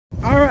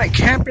Alright,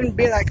 camping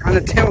be like on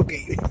a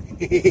tailgate.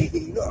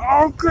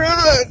 Oh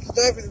crud!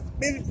 Stuff is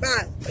spinning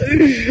fast.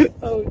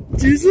 Oh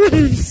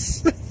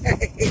Jesus!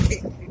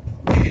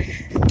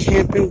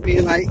 Camping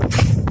be like on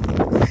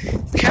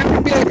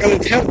a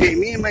tailgate,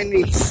 me and my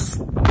niece.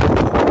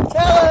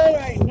 Hello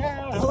right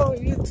now. Hello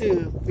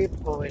YouTube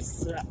people,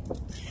 what's up?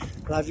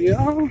 Love you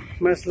all.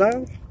 Much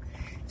love.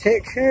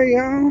 Take care,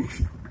 y'all.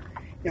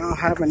 Y'all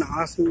have an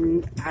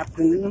awesome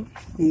afternoon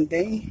and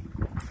day.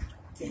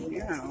 And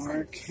yeah,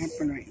 we're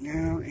camping right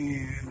now,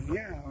 and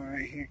yeah, we're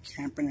right here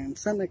camping in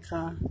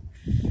Seneca.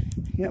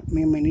 Yep,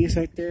 me and my niece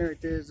right there.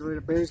 Right there's where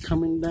the bear's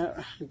coming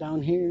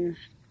down here.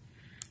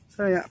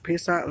 So yeah,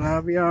 peace out,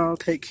 love y'all.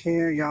 Take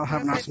care, y'all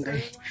have an awesome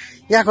day.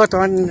 Yeah, go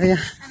on. Yeah.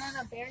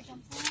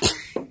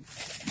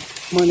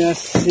 I'm gonna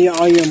see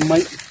all your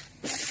might.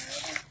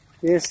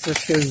 Yes, for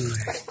sure.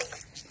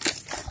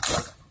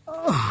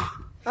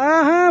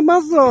 Oh,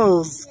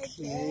 muscles.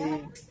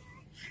 Okay.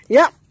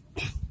 Yep.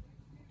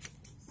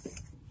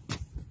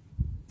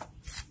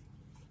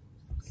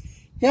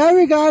 Yeah,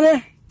 we got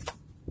it.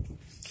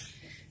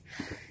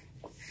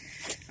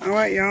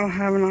 Alright, y'all.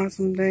 Have an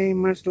awesome day.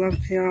 Much love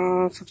to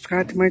y'all.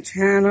 Subscribe to my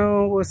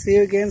channel. We'll see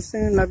you again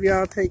soon. Love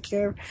y'all. Take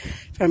care.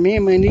 For me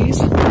and my niece.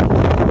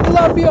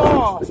 Love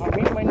y'all. For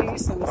me and my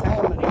niece and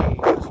family.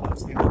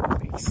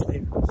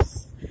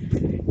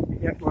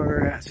 Yep,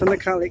 we're at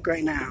SENECA Lake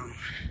right now.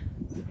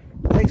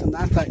 Lake's on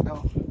that side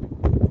though.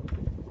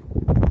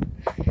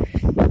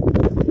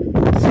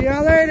 See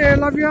y'all later.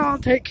 Love y'all.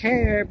 Take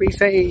care. Be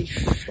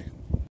safe.